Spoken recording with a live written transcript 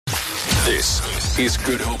This is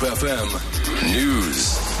Good Hope FM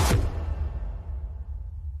News.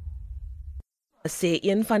 Sê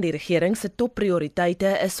een van die regering se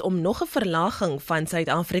topprioriteite is om nog 'n verlaging van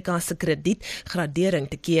Suid-Afrika se kredietgradering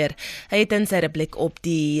te keer. Hy het in sy replik op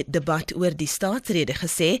die debat oor die staatsrede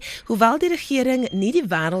gesê, hoewel die regering nie die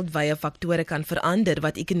wêreldwye faktore kan verander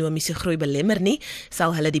wat ekonomiese groei belemmer nie,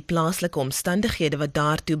 sal hulle die plaaslike omstandighede wat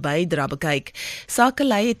daartoe bydra bekyk.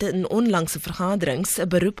 Sakelei het in onlangse vergaderings 'n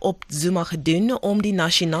beroep op Zuma gedoen om die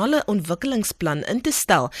nasionale ontwikkelingsplan in te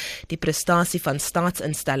stel, die prestasie van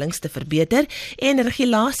staatsinstellings te verbeter en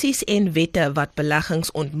regulasies en wette wat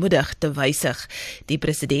beleggings ontmoedig te wysig. Die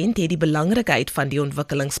president het die belangrikheid van die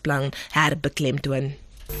ontwikkelingsplan herbeklemtoon.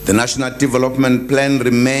 The National Development Plan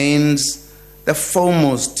remains the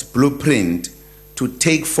foremost blueprint to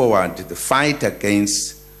take forward the fight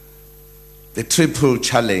against the triple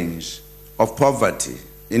challenge of poverty,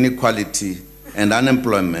 inequality and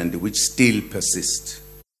unemployment which still persist.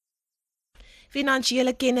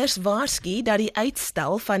 Finansiële kenners waarsku dat die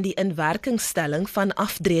uitstel van die inwerkingstelling van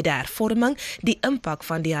afdrede hervorming die impak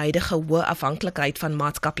van die huidige hoë afhanklikheid van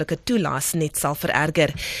maatskaplike toelaas net sal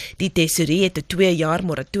vererger. Die Tesourie het 'n 2-jaar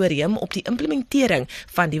moratorium op die implementering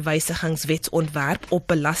van die wysigingswetsontwerp op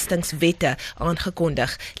belastingwette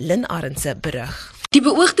aangekondig. Lynn Arendse berig. Die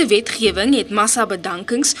beoogde wetgewing het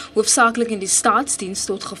massa-bedankings, hoofsaaklik in die staatsdiens,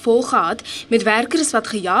 tot gevolg gehad met werkers wat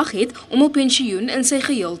gejaag het om op pensioen in sy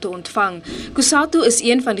geheel te ontvang. Kusatu is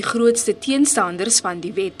een van die grootste teenstanders van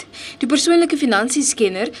die wet. Die persoonlike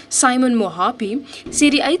finansieskenner Simon Mohapi sê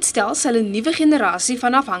die uitstel sal 'n nuwe generasie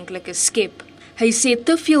van afhanklikes skep. Hy sê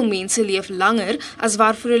te veel mense leef langer as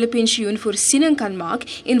waarvoor hulle pensioenvoorsiening kan maak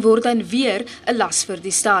en word dan weer 'n las vir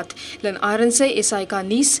die staat. Lynn Arendse, SAK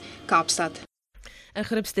nuus, Kaapstad. 'n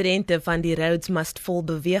Groep studente van die Rhodes Must Fall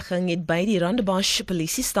beweging het by die Rondebosch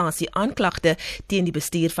polisiestasie aanklagte teen die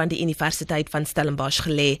bestuur van die Universiteit van Stellenbosch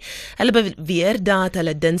gelê. Hulle beweer dat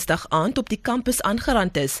hulle Dinsdag aand op die kampus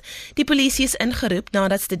aangerand is. Die polisie is ingeroep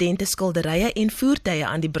nadat studente skilderye en voertuie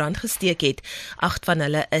aan die brand gesteek het. 8 van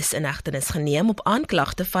hulle is in hegtenis geneem op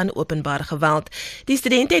aanklagte van openbare geweld. Die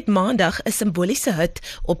studente het maandag 'n simboliese hut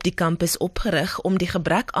op die kampus opgerig om die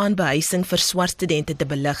gebrek aan behuising vir swart studente te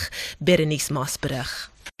belig. Berenice Mas berig.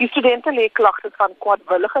 Die studente lê klagtes van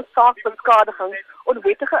kwaadwillige saakbeskadiging,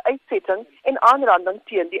 onwettige uitsetting en aanranding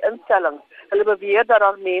teen die instelling. Hulle beweer dat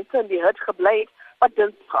daar mense in die hut gebly het wat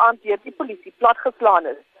dinsdag aand deur die polisie platgeslaan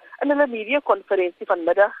is. In hulle media-konferensie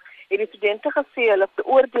vanmiddag het die studente gesê hulle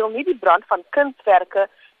veroordeel nie die brand van kunswerke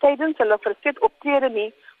tydens hulle verzetoptrede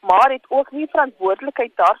nie, maar het ook nie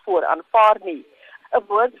verantwoordelikheid daarvoor aanvaar nie. 'n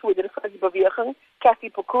Woordvoerder van die beweging, Kathy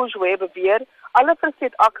Pokojwe, beweer alle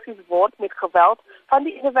verzetaksies word met geweld van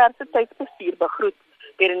die universiteitsbestuur begroet.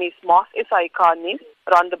 Berenice Mas, SAK nuus,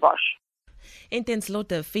 Rondebosch. En ten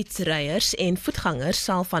slotte, fietsryers en voetgangers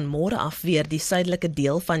sal van môre af weer die suidelike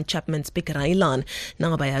deel van Chapman's Peak Rylaan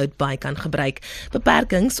naby Houtbaai kan gebruik.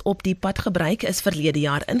 Beperkings op die padgebruik is verlede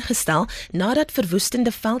jaar ingestel nadat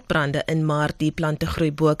verwoestende veldbrande in Maart die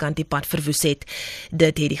plantegroei bokant die pad verwoes het.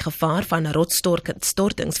 Dit het die gevaar van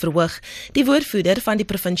rotsstortings verhoog. Die woordvoerder van die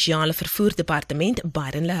provinsiale vervoerdepartement,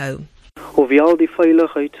 Byron Lehou. Hoewel die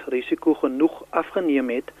veiligheidsrisiko genoeg afgeneem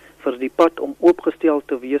het vir die pad om oopgestel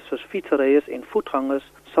te wees vir fietsryers en voetgangers,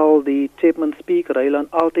 sal die Chapman's Peak Rylaan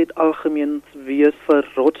altyd algemeen wees vir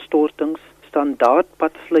rotsstortings. Standaard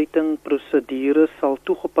padsluiting prosedures sal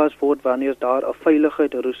toegepas word wanneer daar 'n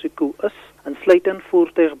veiligheidsrisiko is, insluitend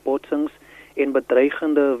voertuigbotsings en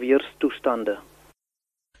bedreigende weerstoestande.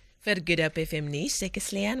 Vir Good Hope FM nuus, ek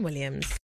is Leanne Williams.